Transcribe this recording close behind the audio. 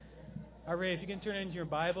All right, if you can turn into your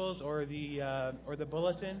Bibles or the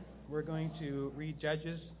bulletin, we're going to read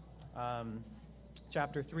Judges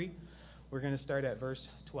chapter 3. We're going to start at verse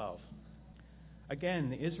 12.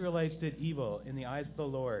 Again, the Israelites did evil in the eyes of the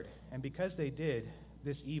Lord, and because they did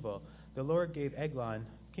this evil, the Lord gave Eglon,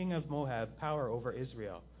 king of Moab, power over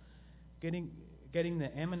Israel, getting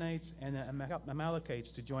the Ammonites and the Amalekites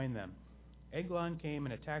to join them. Eglon came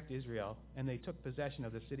and attacked Israel, and they took possession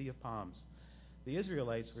of the city of palms. The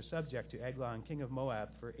Israelites were subject to Eglon, king of Moab,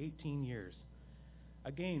 for 18 years.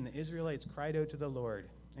 Again, the Israelites cried out to the Lord,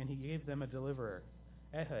 and he gave them a deliverer,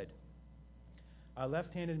 Ehud, a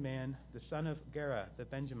left-handed man, the son of Gera the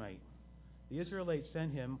Benjamite. The Israelites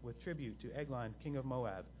sent him with tribute to Eglon, king of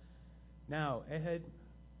Moab. Now Ehud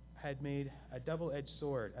had made a double-edged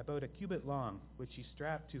sword, about a cubit long, which he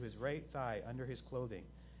strapped to his right thigh under his clothing.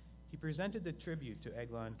 He presented the tribute to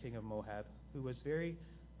Eglon, king of Moab, who was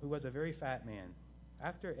a very fat man.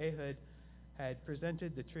 After Ehud had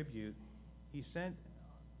presented the tribute, he sent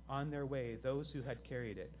on their way those who had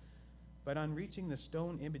carried it. But on reaching the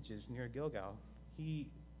stone images near Gilgal, he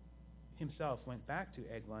himself went back to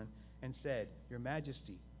Eglon and said, "Your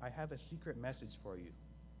Majesty, I have a secret message for you."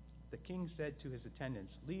 The king said to his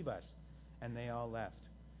attendants, "Leave us," and they all left.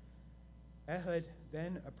 Ehud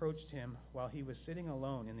then approached him while he was sitting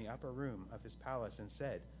alone in the upper room of his palace and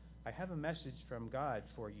said, "I have a message from God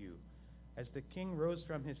for you." As the king rose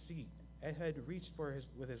from his seat, Ehud reached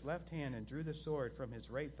with his left hand and drew the sword from his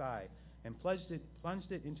right thigh and plunged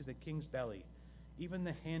it into the king's belly. Even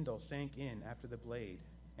the handle sank in after the blade,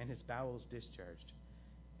 and his bowels discharged.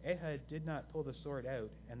 Ehud did not pull the sword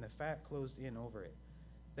out, and the fat closed in over it.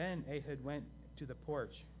 Then Ehud went to the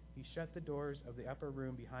porch. He shut the doors of the upper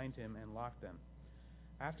room behind him and locked them.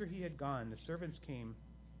 After he had gone, the servants came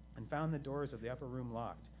and found the doors of the upper room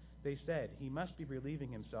locked. They said, "He must be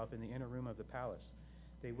relieving himself in the inner room of the palace."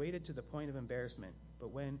 They waited to the point of embarrassment, but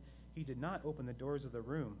when he did not open the doors of the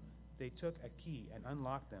room, they took a key and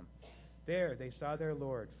unlocked them. There they saw their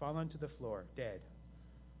lord fallen to the floor, dead.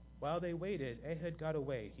 While they waited, Ehud got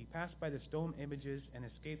away. He passed by the stone images and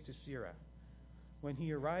escaped to Seirah. When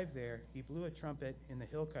he arrived there, he blew a trumpet in the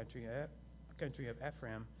hill country of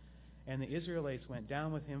Ephraim, and the Israelites went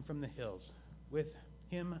down with him from the hills, with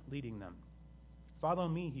him leading them. "Follow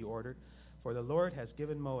me," he ordered, "for the Lord has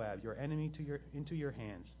given Moab, your enemy, into your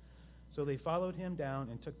hands." So they followed him down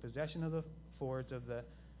and took possession of the fords of the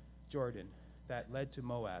Jordan that led to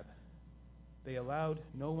Moab. They allowed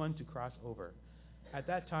no one to cross over. At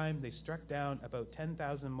that time they struck down about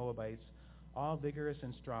 10,000 Moabites, all vigorous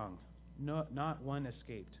and strong. Not one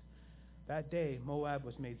escaped. That day Moab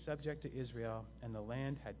was made subject to Israel, and the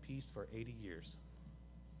land had peace for 80 years.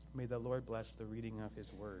 May the Lord bless the reading of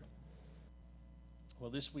his word. Well,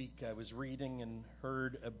 this week I was reading and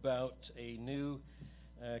heard about a new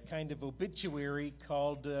kind of obituary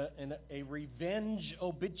called a revenge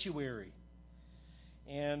obituary.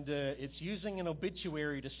 And it's using an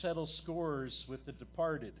obituary to settle scores with the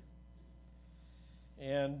departed.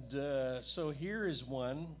 And so here is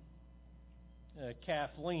one,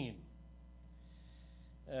 Kathleen.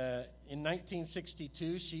 In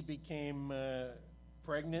 1962, she became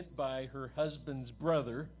pregnant by her husband's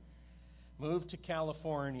brother, moved to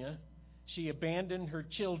California. She abandoned her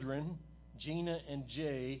children, Gina and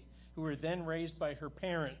Jay, who were then raised by her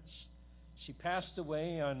parents. She passed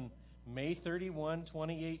away on May 31,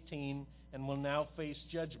 2018, and will now face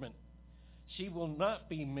judgment. She will not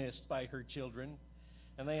be missed by her children,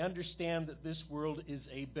 and they understand that this world is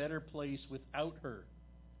a better place without her.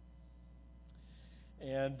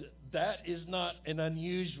 And that is not an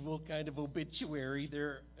unusual kind of obituary.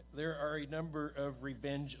 There are a number of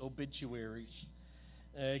revenge obituaries.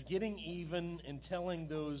 Getting even and telling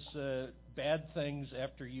those bad things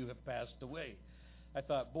after you have passed away. I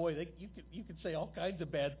thought, boy, you could say all kinds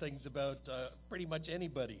of bad things about pretty much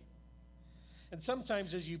anybody. And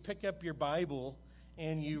sometimes as you pick up your Bible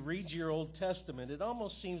and you read your Old Testament, it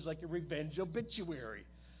almost seems like a revenge obituary.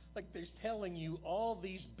 Like they're telling you all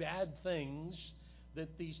these bad things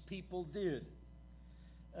that these people did.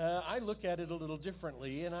 I look at it a little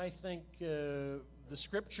differently, and I think the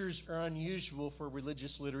Scriptures are unusual for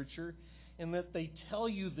religious literature in that they tell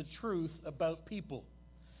you the truth about people.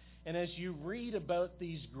 And as you read about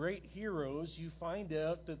these great heroes, you find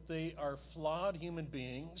out that they are flawed human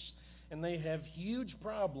beings, and they have huge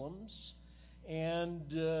problems, and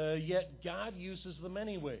yet God uses them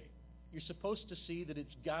anyway. You're supposed to see that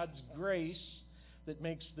it's God's grace that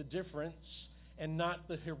makes the difference, and not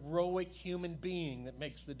the heroic human being that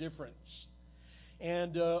makes the difference.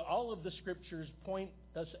 And all of the Scriptures point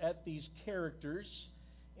us at these characters,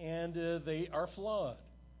 and they are flawed.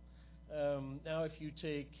 Now, if you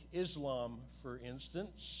take Islam, for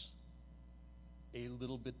instance, a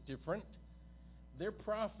little bit different, their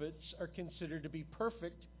prophets are considered to be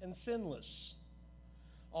perfect and sinless.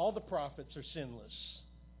 All the prophets are sinless.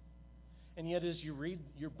 And yet, as you read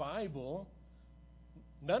your Bible,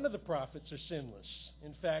 none of the prophets are sinless.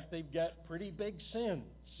 In fact, they've got pretty big sins.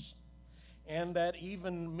 And that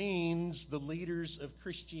even means the leaders of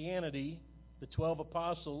Christianity, the 12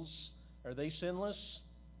 apostles, are they sinless?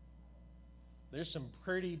 There's some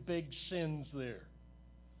pretty big sins there.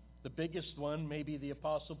 The biggest one may be the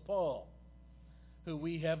Apostle Paul, who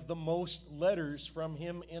we have the most letters from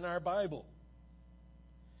him in our Bible.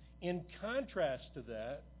 In contrast to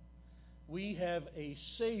that, we have a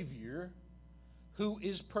Savior who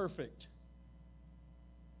is perfect.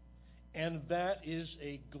 And that is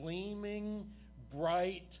a gleaming,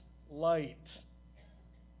 bright light.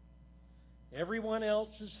 Everyone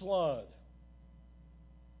else is flawed.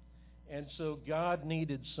 And so God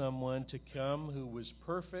needed someone to come who was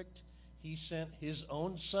perfect. He sent His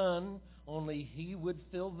own Son, only He would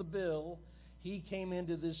fill the bill. He came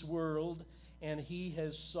into this world, and He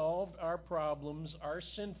has solved our problems, our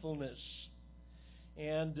sinfulness.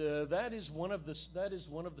 And that is one of the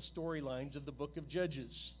storylines of the book of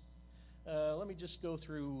Judges. Let me just go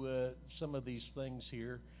through some of these things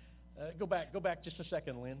here. Go back just a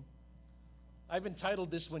second, Lynn. I've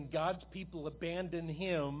entitled this When God's People Abandon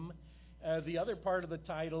Him. The other part of the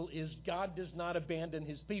title is God Does Not Abandon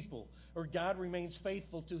His People, or God remains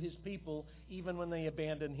faithful to His people even when they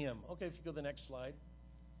abandon Him. Okay, if you go to the next slide.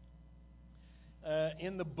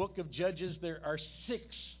 In the book of Judges, there are 6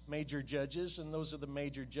 major judges, and those are the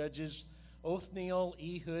major judges: Othniel,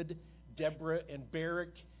 Ehud, Deborah, and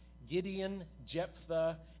Barak, Gideon,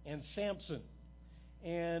 Jephthah, and Samson.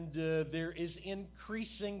 And there is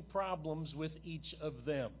increasing problems with each of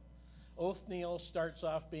them. Othniel starts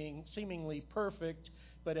off being seemingly perfect,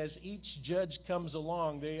 but as each judge comes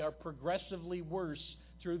along, they are progressively worse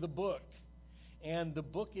through the book. And the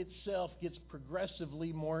book itself gets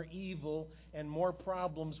progressively more evil and more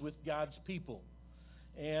problems with God's people.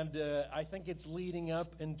 And I think it's leading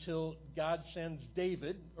up until God sends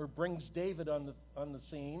David, or brings David on the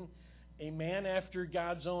scene, a man after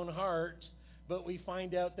God's own heart. But we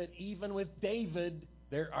find out that even with David,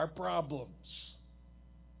 there are problems.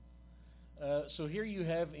 So here you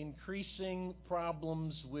have increasing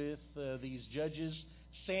problems with these judges.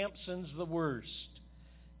 Samson's the worst,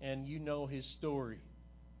 and you know his story.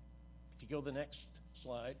 If you go to the next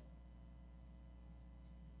slide.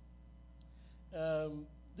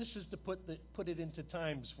 This is to put it into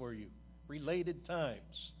times for you, related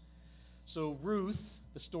times. So Ruth,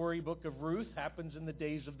 the storybook of Ruth, happens in the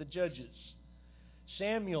days of the judges.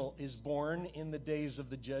 Samuel is born in the days of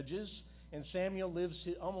the judges, and Samuel lives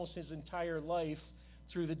almost his entire life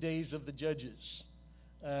through the days of the judges.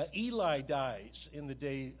 Eli dies in the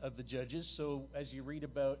day of the judges, so as you read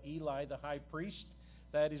about Eli the high priest,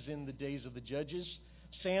 that is in the days of the judges.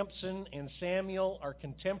 Samson and Samuel are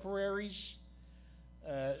contemporaries.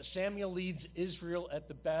 Samuel leads Israel at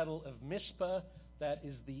the Battle of Mizpah. That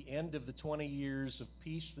is the end of the 20 years of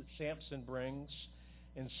peace that Samson brings.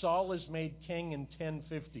 And Saul is made king in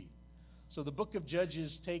 1050. So the book of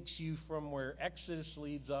Judges takes you from where Exodus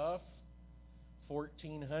leads off,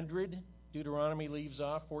 1400. Deuteronomy leaves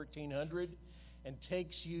off, 1400. And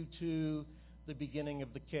takes you to the beginning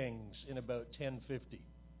of the Kings in about 1050.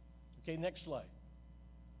 Okay, next slide.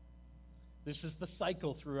 This is the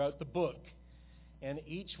cycle throughout the book. And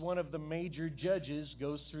each one of the major judges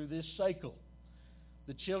goes through this cycle.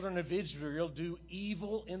 The children of Israel do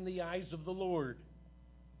evil in the eyes of the Lord.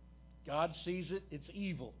 God sees it, it's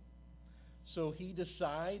evil. So He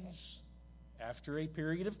decides, after a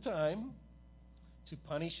period of time, to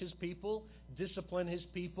punish His people, discipline His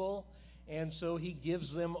people, and so He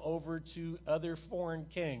gives them over to other foreign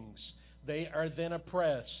kings. They are then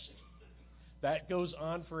oppressed. That goes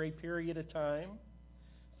on for a period of time.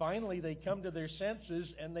 Finally, they come to their senses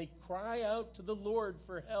and they cry out to the Lord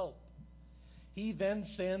for help. He then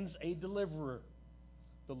sends a deliverer.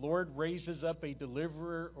 The Lord raises up a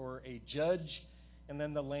deliverer or a judge, and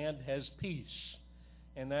then the land has peace.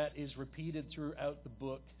 And that is repeated throughout the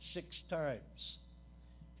book 6 times.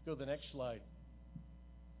 Go to the next slide.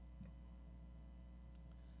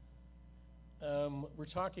 We're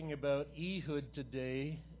talking about Ehud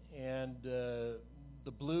today, and the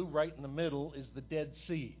blue right in the middle is the Dead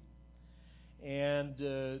Sea. And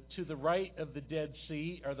to the right of the Dead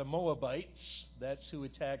Sea are the Moabites. That's who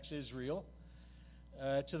attacks Israel.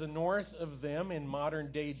 To the north of them, in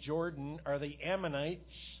modern-day Jordan, are the Ammonites,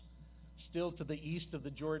 still to the east of the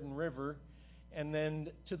Jordan River. And then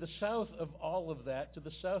to the south of all of that, to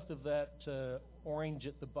the south of that orange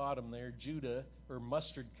at the bottom there, Judah, or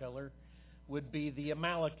mustard color, would be the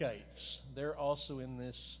Amalekites. They're also in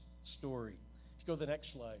this story. Let's go to the next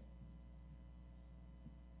slide.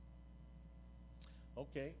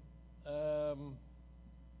 Okay.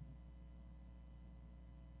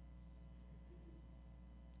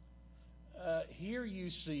 Here you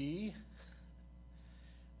see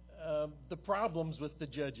the problems with the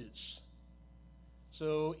judges.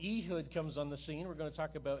 So Ehud comes on the scene. We're going to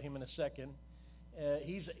talk about him in a second.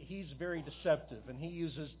 He's very deceptive, and he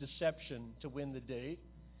uses deception to win the day.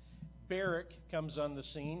 Barak comes on the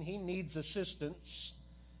scene. He needs assistance,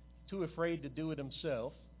 too afraid to do it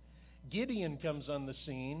himself. Gideon comes on the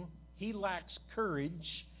scene. He lacks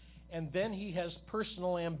courage, and then he has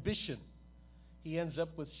personal ambition. He ends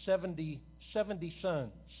up with 70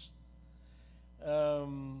 sons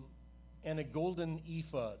and a golden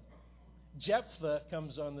ephod. Jephthah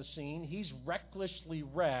comes on the scene. He's recklessly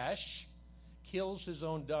rash, kills his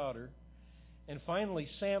own daughter. And finally,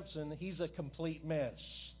 Samson, he's a complete mess.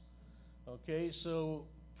 Okay, so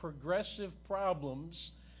progressive problems.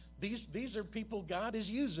 These are people God is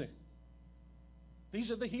using. These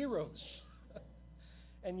are the heroes.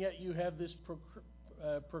 And yet you have this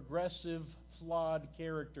progressive, flawed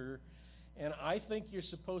character. And I think you're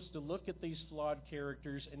supposed to look at these flawed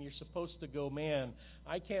characters and you're supposed to go, man,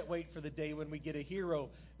 I can't wait for the day when we get a hero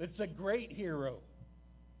that's a great hero.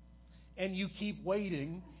 And you keep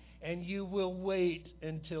waiting, and you will wait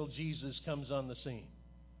until Jesus comes on the scene.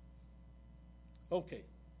 Okay.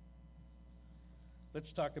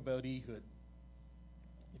 Let's talk about Ehud.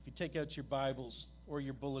 If you take out your Bibles or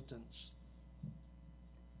your bulletins,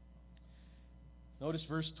 notice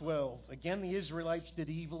verse 12. Again, the Israelites did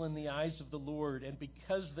evil in the eyes of the Lord, and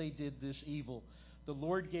because they did this evil, the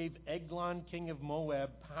Lord gave Eglon, king of Moab,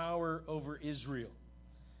 power over Israel.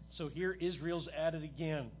 So here Israel's at it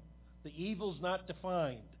again. The evil's not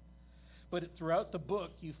defined. But throughout the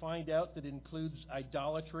book, you find out that it includes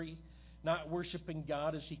idolatry, not worshiping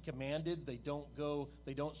God as He commanded. They don't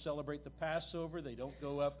celebrate the Passover. They don't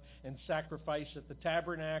go up and sacrifice at the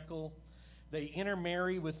tabernacle. They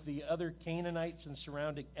intermarry with the other Canaanites and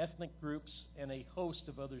surrounding ethnic groups and a host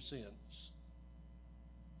of other sins.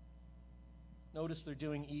 Notice they're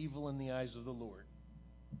doing evil in the eyes of the Lord.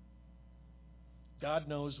 God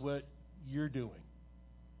knows what you're doing.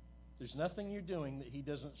 There's nothing you're doing that He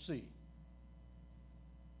doesn't see.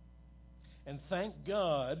 And thank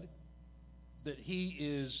God that He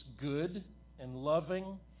is good and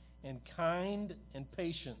loving and kind and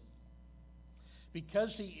patient. Because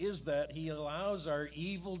He is that, He allows our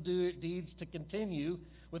evil deeds to continue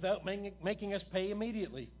without making us pay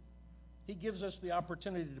immediately. He gives us the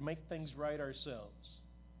opportunity to make things right ourselves.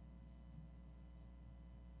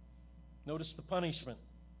 Notice the punishment.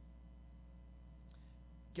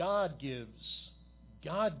 God gives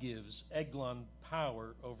Eglon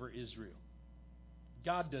power over Israel.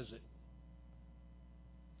 God does it.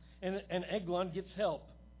 And Eglon gets help.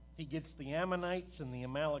 He gets the Ammonites and the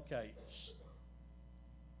Amalekites.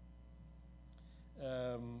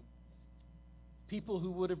 People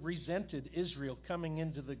who would have resented Israel coming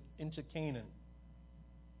into Canaan.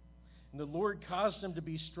 And the Lord caused them to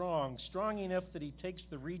be strong enough that He takes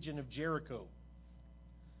the region of Jericho,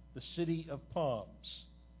 the city of palms,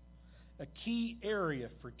 a key area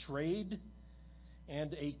for trade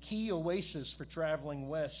and a key oasis for traveling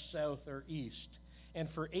west, south, or east. And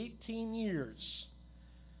for 18 years,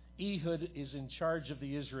 Ehud is in charge of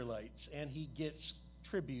the Israelites, and he gets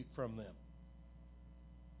tribute from them.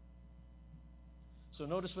 So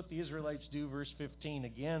notice what the Israelites do, verse 15.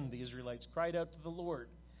 Again, the Israelites cried out to the Lord.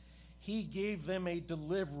 He gave them a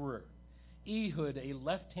deliverer, Ehud, a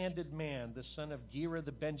left-handed man, the son of Gera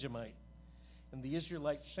the Benjamite. And the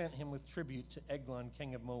Israelites sent him with tribute to Eglon,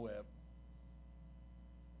 king of Moab.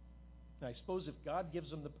 Now, I suppose if God gives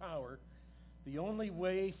them the power, the only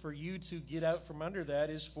way for you to get out from under that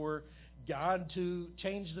is for God to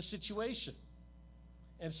change the situation.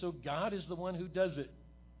 And so God is the one who does it.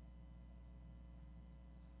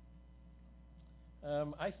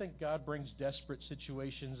 I think God brings desperate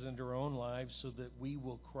situations into our own lives so that we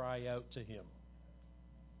will cry out to Him.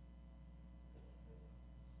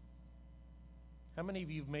 How many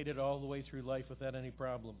of you have made it all the way through life without any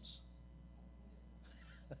problems?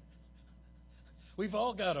 We've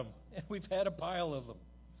all got them, and we've had a pile of them.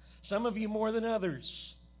 Some of you more than others.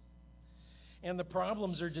 And the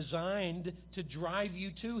problems are designed to drive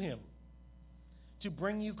you to Him, to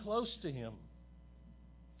bring you close to Him,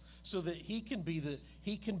 so that He can be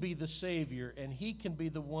the Savior, and He can be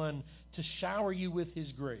the one to shower you with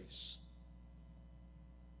His grace.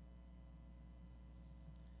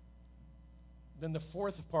 Then the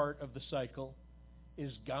fourth part of the cycle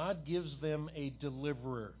is God gives them a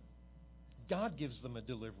deliverer. God gives them a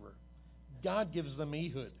deliverer. God gives them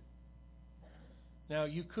Ehud. Now,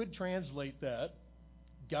 you could translate that,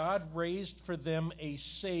 God raised for them a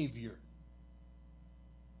Savior.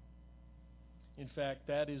 In fact,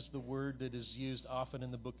 that is the word that is used often in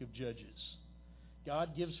the book of Judges.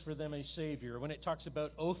 God gives for them a Savior. When it talks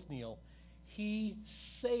about Othniel, he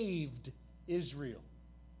saved Israel.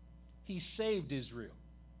 He saved Israel.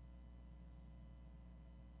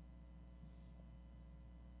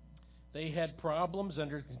 They had problems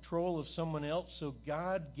under control of someone else, so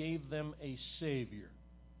God gave them a Savior,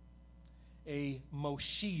 a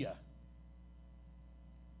Moshiach.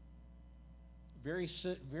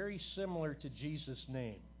 Very similar to Jesus'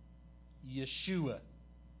 name, Yeshua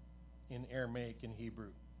in Aramaic and Hebrew.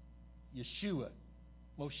 Yeshua,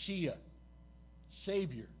 Moshiach,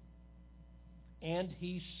 Savior. And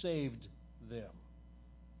he saved them.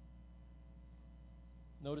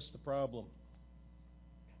 Notice the problem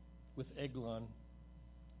with Eglon.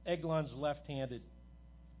 Eglon's left-handed.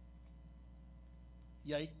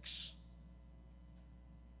 Yikes.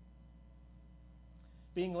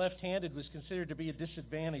 Being left-handed was considered to be a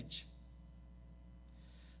disadvantage.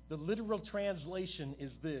 The literal translation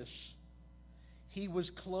is this: he was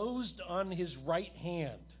closed on his right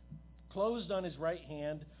hand. Closed on his right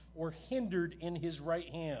hand, or hindered in his right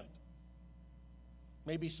hand.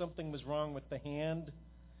 Maybe something was wrong with the hand,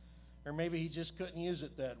 or maybe he just couldn't use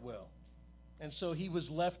it that well. And so he was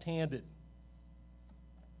left-handed.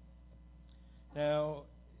 Now,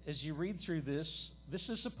 as you read through this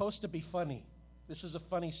is supposed to be funny. This is a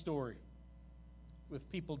funny story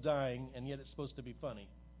with people dying, and yet it's supposed to be funny.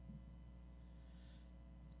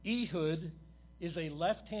 Ehud is a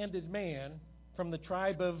left-handed man from the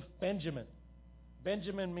tribe of Benjamin.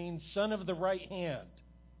 Benjamin means son of the right hand.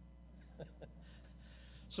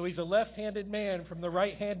 So he's a left-handed man from the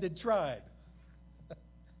right-handed tribe.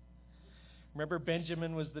 Remember,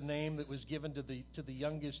 Benjamin was the name that was given to the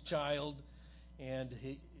youngest child, and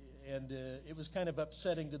it was kind of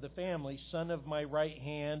upsetting to the family. Son of my right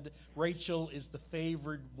hand. Rachel is the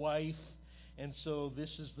favored wife, and so this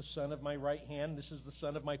is the son of my right hand. This is the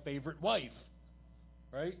son of my favorite wife,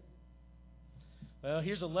 right? Well,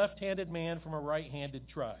 here's a left-handed man from a right-handed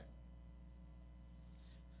tribe.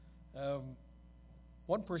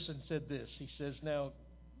 One person said this. He says, now,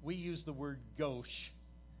 we use the word gauche,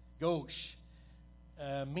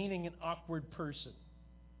 meaning an awkward person.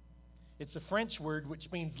 It's a French word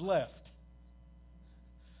which means left.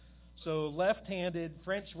 So left-handed,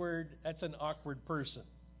 French word, that's an awkward person.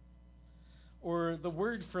 Or the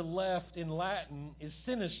word for left in Latin is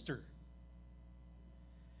sinister,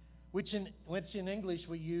 which in English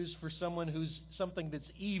we use for someone who's something that's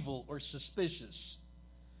evil or suspicious.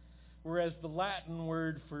 Whereas the Latin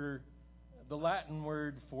word for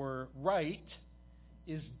right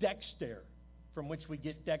is dexter, from which we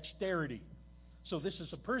get dexterity. So this is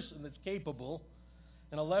a person that's capable,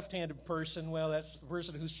 and a left-handed person, well, that's a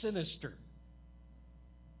person who's sinister.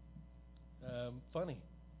 Funny.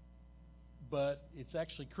 But it's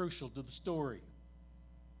actually crucial to the story.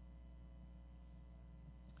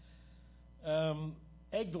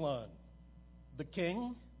 Eglon, the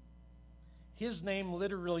king, his name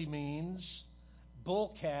literally means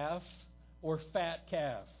bull calf or fat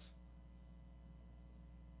calf.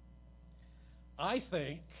 I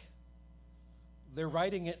think they're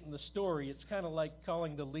writing it in the story. It's kind of like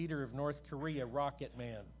calling the leader of North Korea Rocket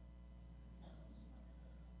Man.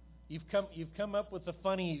 You've come up with a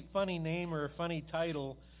funny name or a funny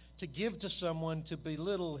title to give to someone to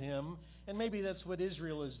belittle him, and maybe that's what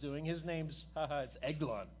Israel is doing. His name's it's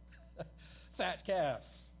Eglon, fat calf.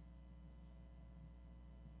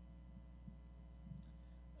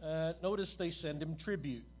 Notice they send him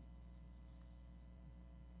tribute.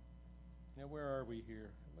 Now, where are we here?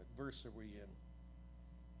 What verse are we in?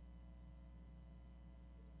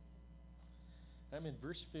 I'm in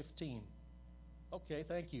verse 15. Okay,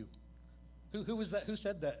 thank you. Who was that? Who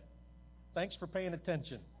said that? Thanks for paying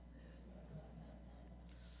attention.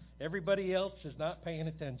 Everybody else is not paying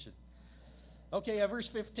attention. Okay, verse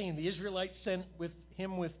 15. The Israelites sent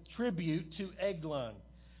him with tribute to Eglon.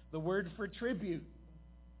 The word for tribute.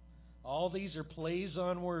 All these are plays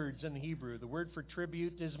on words in Hebrew. The word for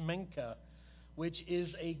tribute is menka, which is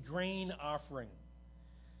a grain offering.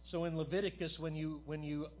 So in Leviticus, when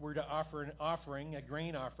you were to offer an offering, a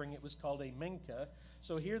grain offering, it was called a menka.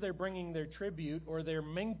 So here they're bringing their tribute or their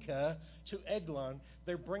menka to Eglon.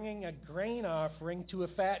 They're bringing a grain offering to a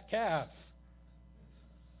fat calf,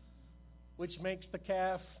 which makes the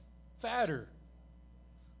calf fatter.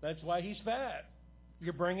 That's why he's fat.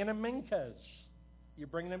 You're bringing him menkas. You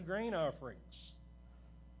bring them grain offerings.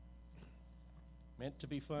 Meant to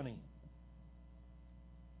be funny.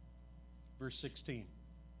 Verse 16.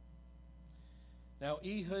 Now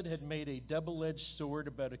Ehud had made a double-edged sword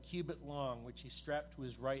about a cubit long, which he strapped to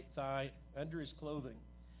his right thigh under his clothing.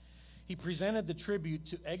 He presented the tribute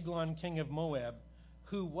to Eglon, king of Moab,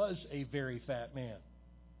 who was a very fat man.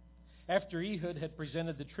 After Ehud had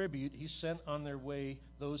presented the tribute, he sent on their way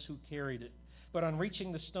those who carried it. But on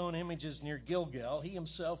reaching the stone images near Gilgal, he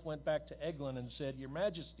himself went back to Eglon and said, Your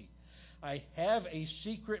Majesty, I have a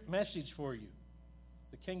secret message for you.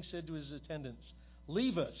 The king said to his attendants,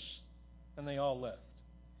 Leave us. And they all left.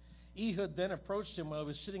 Ehud then approached him while he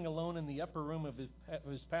was sitting alone in the upper room of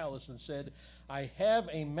his palace and said, I have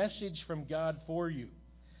a message from God for you.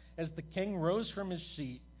 As the king rose from his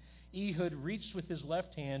seat, Ehud reached with his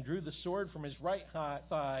left hand, drew the sword from his right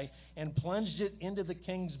thigh, and plunged it into the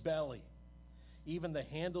king's belly. Even the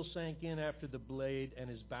handle sank in after the blade, and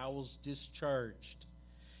his bowels discharged.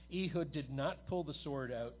 Ehud did not pull the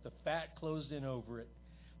sword out. The fat closed in over it.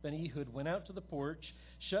 Then Ehud went out to the porch,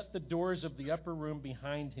 shut the doors of the upper room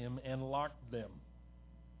behind him, and locked them.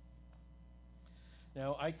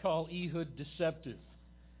 Now, I call Ehud deceptive.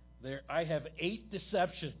 I have 8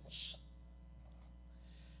 deceptions.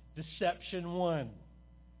 Deception 1.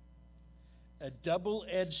 A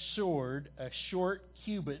double-edged sword, a short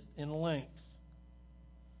cubit in length.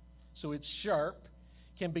 So it's sharp,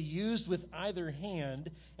 can be used with either hand,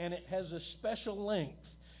 and it has a special length.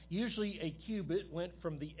 Usually a cubit went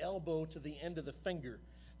from the elbow to the end of the finger.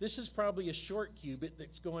 This is probably a short cubit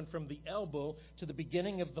that's going from the elbow to the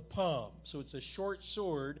beginning of the palm. So it's a short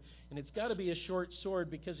sword, and it's got to be a short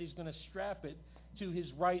sword because he's going to strap it to his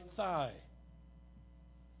right thigh.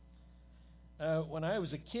 When I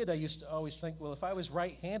was a kid, I used to always think, well, if I was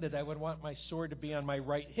right-handed, I would want my sword to be on my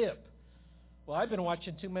right hip. Well, I've been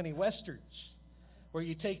watching too many Westerns where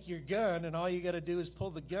you take your gun and all you got to do is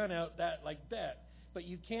pull the gun out like that. But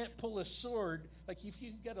you can't pull a sword, like if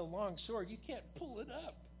you get a long sword, you can't pull it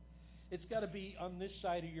up. It's got to be on this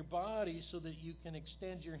side of your body so that you can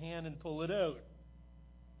extend your hand and pull it out.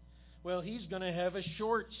 Well, he's going to have a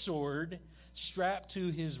short sword strapped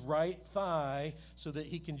to his right thigh so that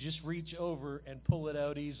he can just reach over and pull it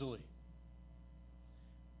out easily.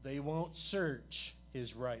 They won't search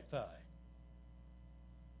his right thigh.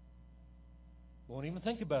 Won't even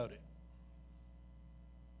think about it.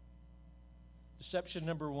 Deception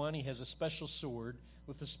number 1, he has a special sword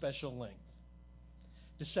with a special length.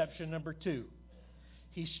 Deception number 2,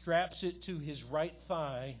 he straps it to his right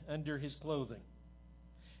thigh under his clothing.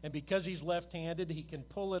 And because he's left-handed, he can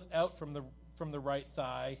pull it out from the right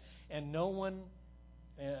thigh, and no one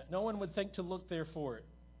would think to look there for it.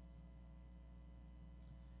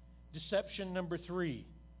 Deception number 3,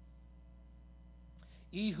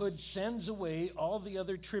 Ehud sends away all the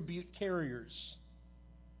other tribute carriers.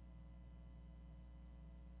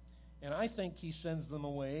 And I think he sends them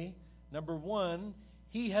away. Number 1,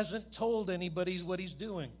 he hasn't told anybody what he's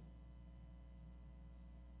doing.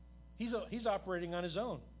 He's operating on his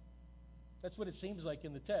own. That's what it seems like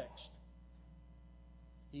in the text.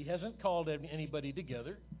 He hasn't called anybody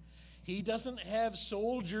together. He doesn't have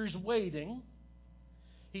soldiers waiting.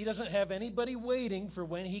 He doesn't have anybody waiting for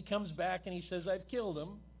when he comes back and he says, I've killed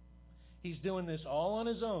him. He's doing this all on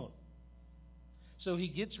his own. So he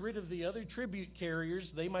gets rid of the other tribute carriers.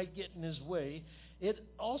 They might get in his way. It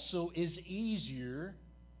also is easier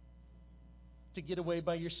to get away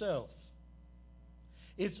by yourself.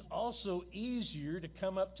 It's also easier to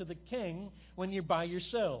come up to the king when you're by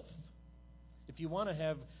yourself. If you want to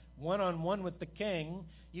have one-on-one with the king,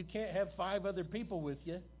 you can't have 5 other people with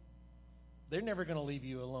you. They're never going to leave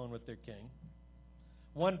you alone with their king.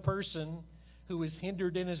 One person who is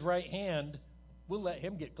hindered in his right hand, we'll let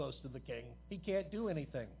him get close to the king. He can't do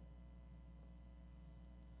anything.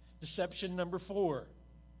 Deception number 4.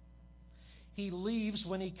 He leaves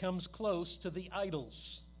when he comes close to the idols.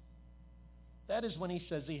 That is when he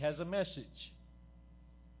says he has a message.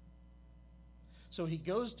 So he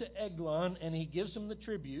goes to Eglon and he gives him the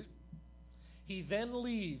tribute. He then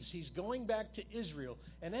leaves. He's going back to Israel.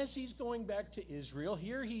 And as he's going back to Israel,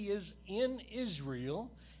 here he is in Israel,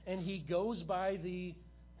 and he goes by the,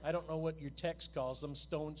 I don't know what your text calls them,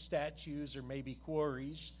 stone statues or maybe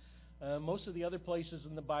quarries. Most of the other places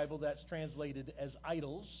in the Bible that's translated as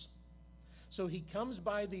idols. So he comes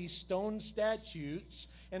by these stone statues,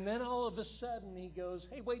 and then all of a sudden he goes,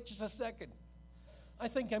 hey, wait just a second. I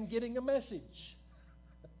think I'm getting a message.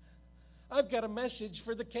 I've got a message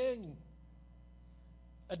for the king.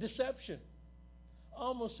 A deception.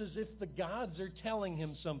 Almost as if the gods are telling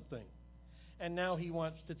him something. And now he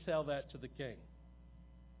wants to tell that to the king.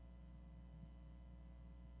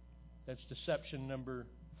 That's deception number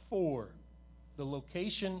 4. The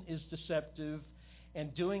location is deceptive,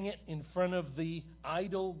 and doing it in front of the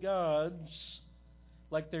idol gods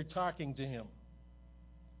like they're talking to him.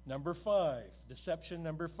 Number 5, deception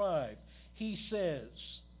number 5. He says,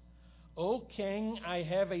 "O king, I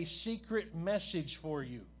have a secret message for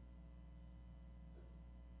you."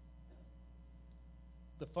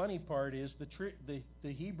 The funny part is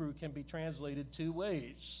the Hebrew can be translated 2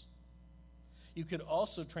 ways. You could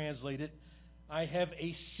also translate it, "I have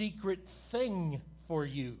a secret thing for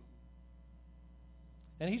you."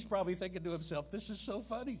 And he's probably thinking to himself, this is so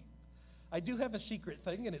funny. I do have a secret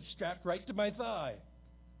thing, and it's strapped right to my thigh.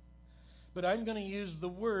 But I'm going to use the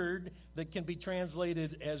word that can be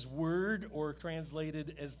translated as word or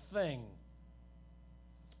translated as thing.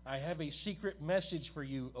 "I have a secret message for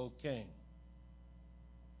you, O king."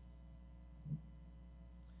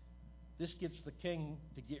 This gets the king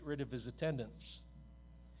to get rid of his attendants.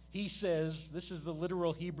 He says, this is the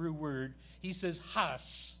literal Hebrew word, he says, "Has."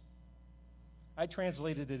 I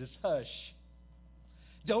translated it as hush.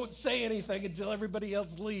 Don't say anything until everybody else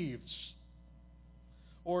leaves.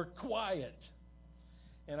 Or quiet.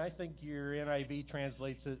 And I think your NIV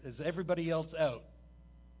translates it as everybody else out.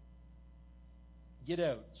 Get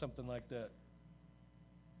out, something like that.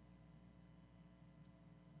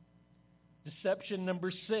 Deception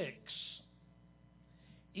number 6.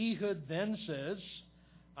 Ehud then says,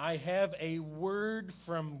 "I have a word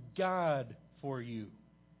from God for you,"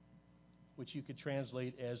 which you could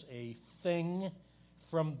translate as a thing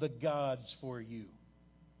from the gods for you.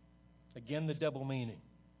 Again, the double meaning.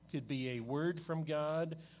 Could be a word from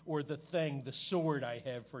God or the thing, the sword I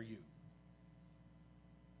have for you.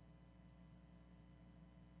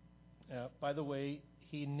 By the way,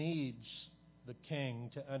 he needs the king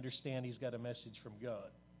to understand he's got a message from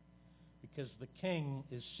God, because the king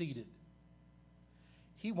is seated.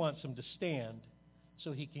 He wants him to stand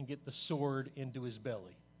so he can get the sword into his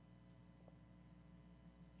belly.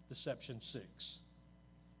 Deception 6.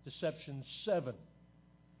 Deception 7.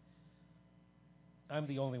 I'm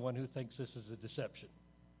the only one who thinks this is a deception.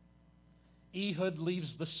 Ehud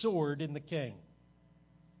leaves the sword in the king.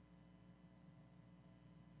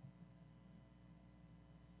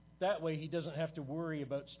 That way he doesn't have to worry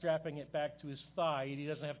about strapping it back to his thigh, and he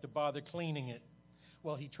doesn't have to bother cleaning it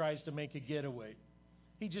while he tries to make a getaway.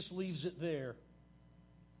 He just leaves it there.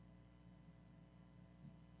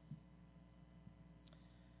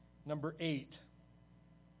 Number 8.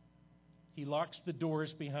 He locks the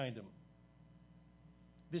doors behind him.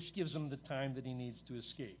 This gives him the time that he needs to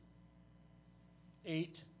escape.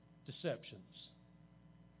 8 deceptions.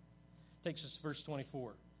 Takes us to verse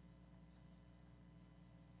 24.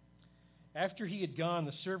 After he had gone,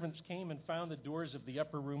 the servants came and found the doors of the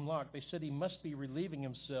upper room locked. They said he must be relieving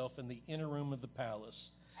himself in the inner room of the palace.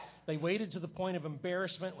 They waited to the point of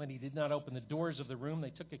embarrassment when he did not open the doors of the room.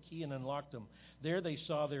 They took a key and unlocked them. There they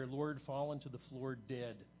saw their Lord fallen to the floor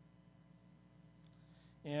dead.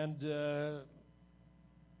 And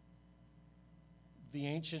the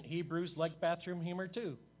ancient Hebrews liked bathroom humor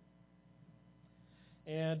too.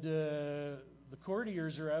 And the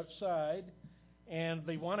courtiers are outside, and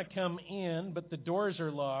they want to come in, but the doors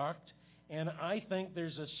are locked. And I think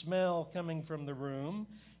there's a smell coming from the room,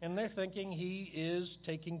 and they're thinking he is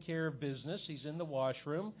taking care of business. He's in the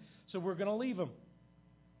washroom, so we're going to leave him.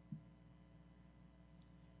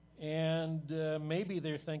 And maybe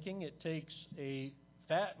they're thinking it takes a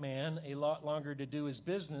fat man a lot longer to do his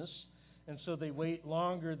business, and so they wait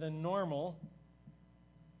longer than normal.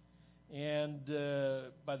 And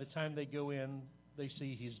by the time they go in, they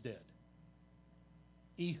see he's dead.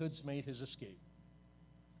 Ehud's made his escape.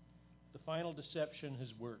 The final deception has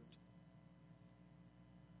worked.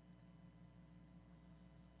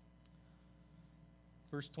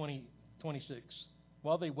 Verse 26.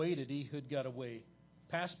 While they waited, Ehud got away,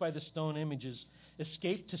 passed by the stone images,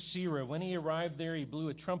 escaped to Seirah. When he arrived there, he blew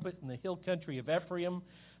a trumpet in the hill country of Ephraim.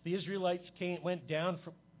 The Israelites went down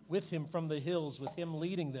with him from the hills, with him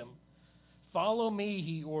leading them. "Follow me,"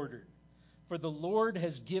 he ordered, "for the Lord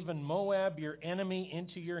has given Moab, your enemy,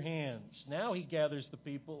 into your hands." Now he gathers the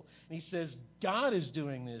people, and he says, God is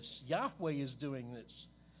doing this. Yahweh is doing this.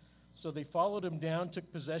 So they followed him down,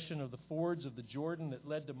 took possession of the fords of the Jordan that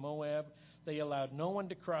led to Moab. They allowed no one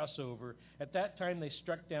to cross over. At that time, they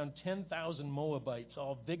struck down 10,000 Moabites,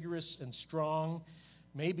 all vigorous and strong.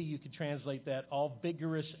 Maybe you could translate that, all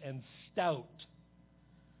vigorous and stout.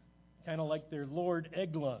 Kind of like their lord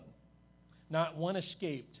Eglon. Not one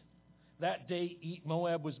escaped. That day,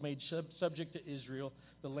 Moab was made subject to Israel.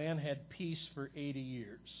 The land had peace for 80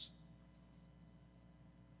 years.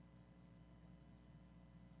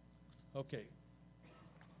 Okay.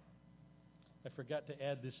 I forgot to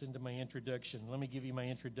add this into my introduction. Let me give you my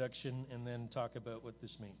introduction and then talk about what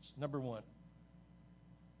this means. Number one,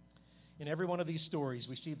 in every one of these stories,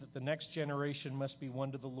 we see that the next generation must be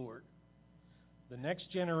won to the Lord. The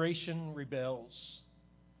next generation rebels.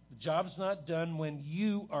 The job's not done when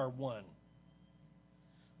you are won.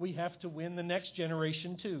 We have to win the next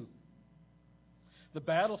generation too. The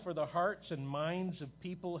battle for the hearts and minds of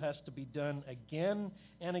people has to be done again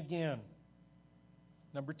and again.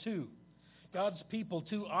 Number two, God's people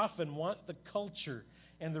too often want the culture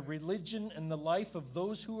and the religion and the life of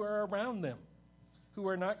those who are around them, who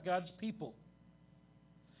are not God's people.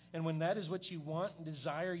 And when that is what you want and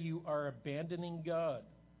desire, you are abandoning God.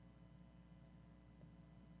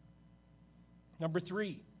 Number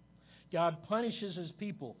three, God punishes His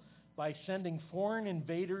people by sending foreign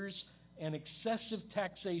invaders and excessive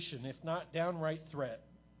taxation, if not downright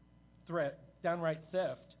downright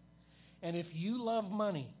theft. And if you love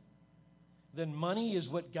money, then money is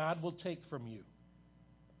what God will take from you.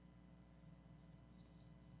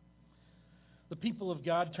 The people of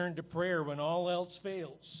God turn to prayer when all else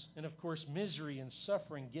fails. And of course, misery and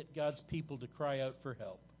suffering get God's people to cry out for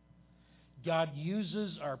help. God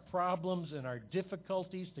uses our problems and our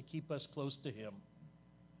difficulties to keep us close to Him.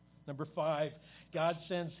 Number five, God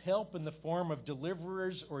sends help in the form of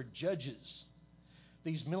deliverers or judges.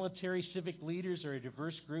 These military civic leaders are a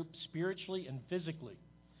diverse group spiritually and physically.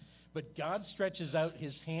 But God stretches out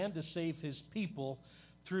His hand to save His people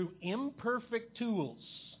through imperfect tools.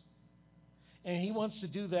 And He wants to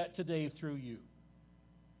do that today through you.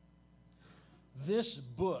 This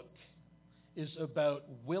book is about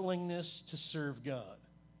willingness to serve God.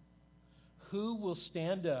 Who will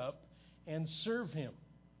stand up and serve Him?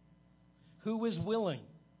 Who is willing?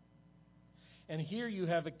 And here you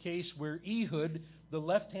have a case where Ehud, the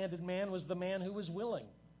left-handed man, was the man who was willing.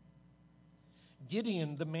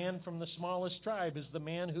 Gideon, the man from the smallest tribe, is the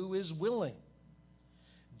man who is willing.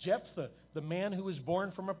 Jephthah, the man who was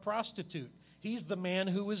born from a prostitute, he's the man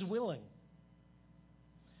who is willing.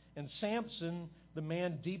 And Samson, the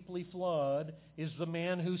man deeply flawed, is the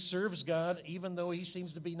man who serves God even though he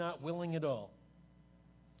seems to be not willing at all.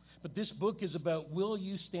 But this book is about, will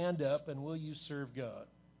you stand up and will you serve God?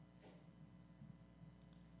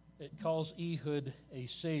 It calls Ehud a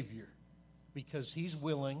savior because he's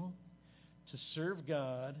willing to serve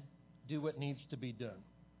God, do what needs to be done.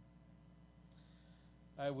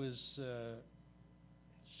 I was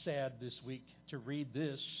sad this week to read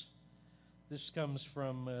this. This comes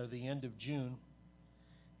from the end of June.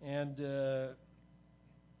 And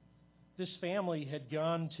this family had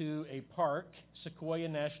gone to a park, Sequoia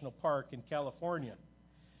National Park in California.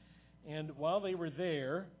 And while they were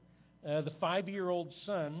there, the 5-year-old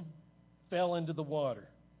son fell into the water.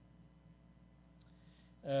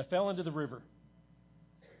 Fell into the river.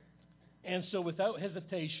 And so without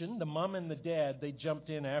hesitation, the mom and the dad, they jumped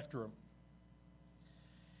in after him.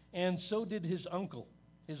 And so did his uncle.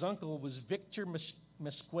 His uncle was Victor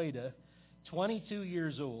Mesqueda, 22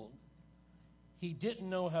 years old. He didn't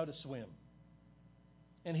know how to swim.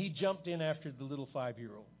 And he jumped in after the little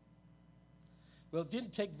 5-year-old. Well, it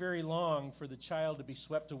didn't take very long for the child to be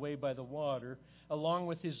swept away by the water, along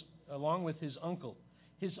with his uncle.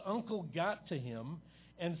 His uncle got to him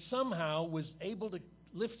and somehow was able to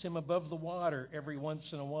lift him above the water every once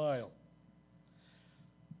in a while.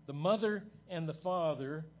 The mother and the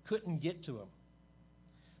father couldn't get to him.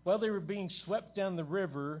 While they were being swept down the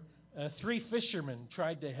river, 3 fishermen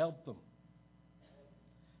tried to help them.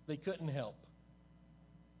 They couldn't help.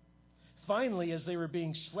 Finally, as they were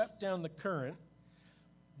being swept down the current,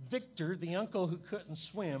 Victor, the uncle who couldn't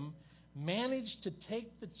swim, managed to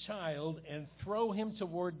take the child and throw him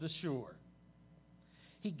toward the shore.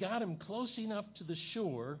 He got him close enough to the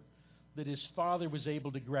shore that his father was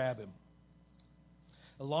able to grab him.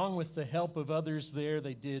 Along with the help of others there,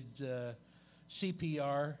 they did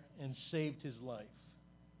CPR and saved his life.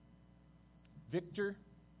 Victor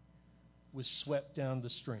was swept down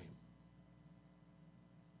the stream.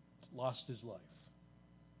 Lost his life.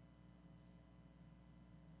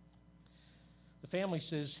 The family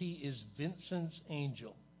says he is Vincent's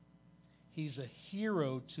angel. He's a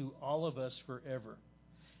hero to all of us forever.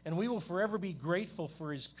 And we will forever be grateful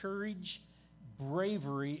for his courage,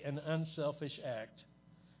 bravery, and unselfish act.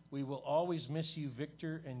 We will always miss you,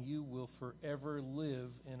 Victor, and you will forever live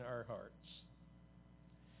in our hearts.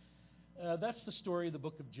 That's the story of the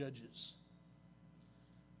book of Judges.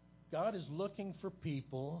 God is looking for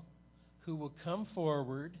people who will come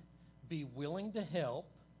forward, be willing to help,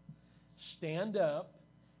 stand up,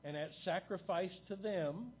 and at sacrifice to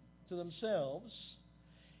themselves,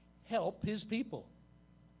 help his people.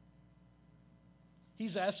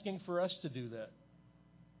 He's asking for us to do that.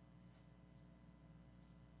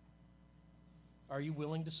 Are you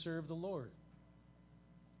willing to serve the Lord?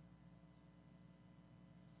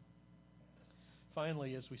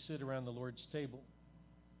 Finally, as we sit around the Lord's table,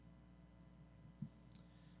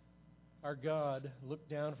 our God looked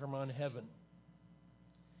down from on heaven,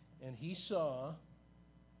 and He saw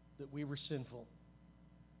that we were sinful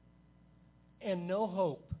and no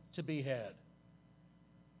hope to be had.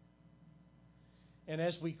 And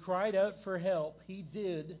as we cried out for help, He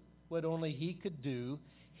did what only He could do.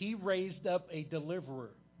 He raised up a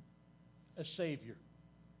deliverer, a Savior.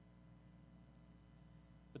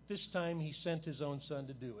 But this time He sent His own Son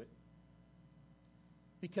to do it.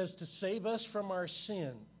 Because to save us from our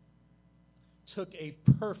sin took a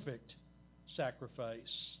perfect sacrifice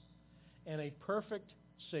and a perfect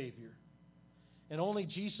Savior. And only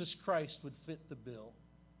Jesus Christ would fit the bill.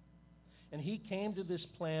 And He came to this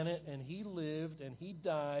planet, and He lived, and He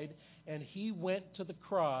died, and He went to the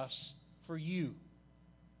cross for you,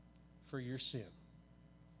 for your sin.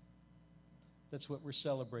 That's what we're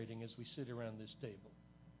celebrating as we sit around this table.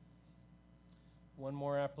 One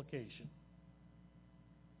more application.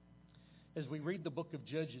 As we read the book of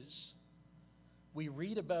Judges, we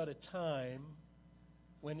read about a time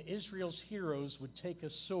when Israel's heroes would take a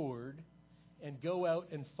sword and go out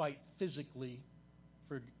and fight physically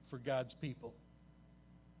for God's people.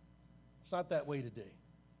 It's not that way today.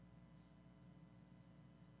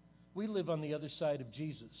 We live on the other side of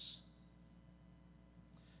Jesus.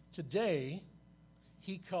 Today,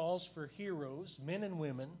 He calls for heroes, men and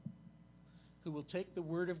women, who will take the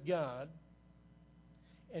Word of God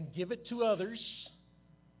and give it to others,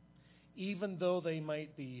 even though they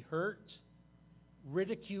might be hurt,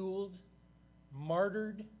 ridiculed,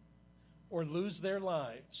 martyred, or lose their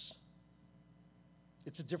lives.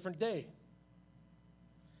 It's a different day.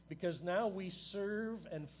 Because now we serve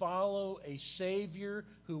and follow a Savior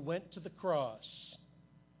who went to the cross.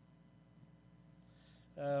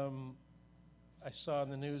 I saw in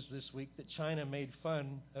the news this week that China made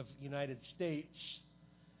fun of the United States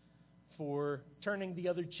for turning the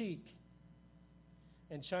other cheek.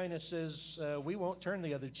 And China says, we won't turn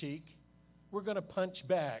the other cheek. We're going to punch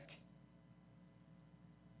back.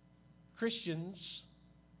 Christians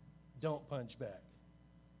don't punch back.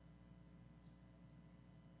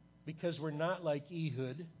 Because we're not like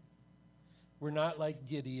Ehud. We're not like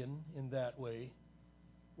Gideon in that way.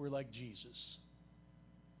 We're like Jesus.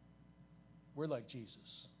 We're like Jesus.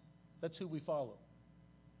 That's who we follow.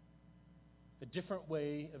 A different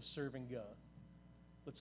way of serving God.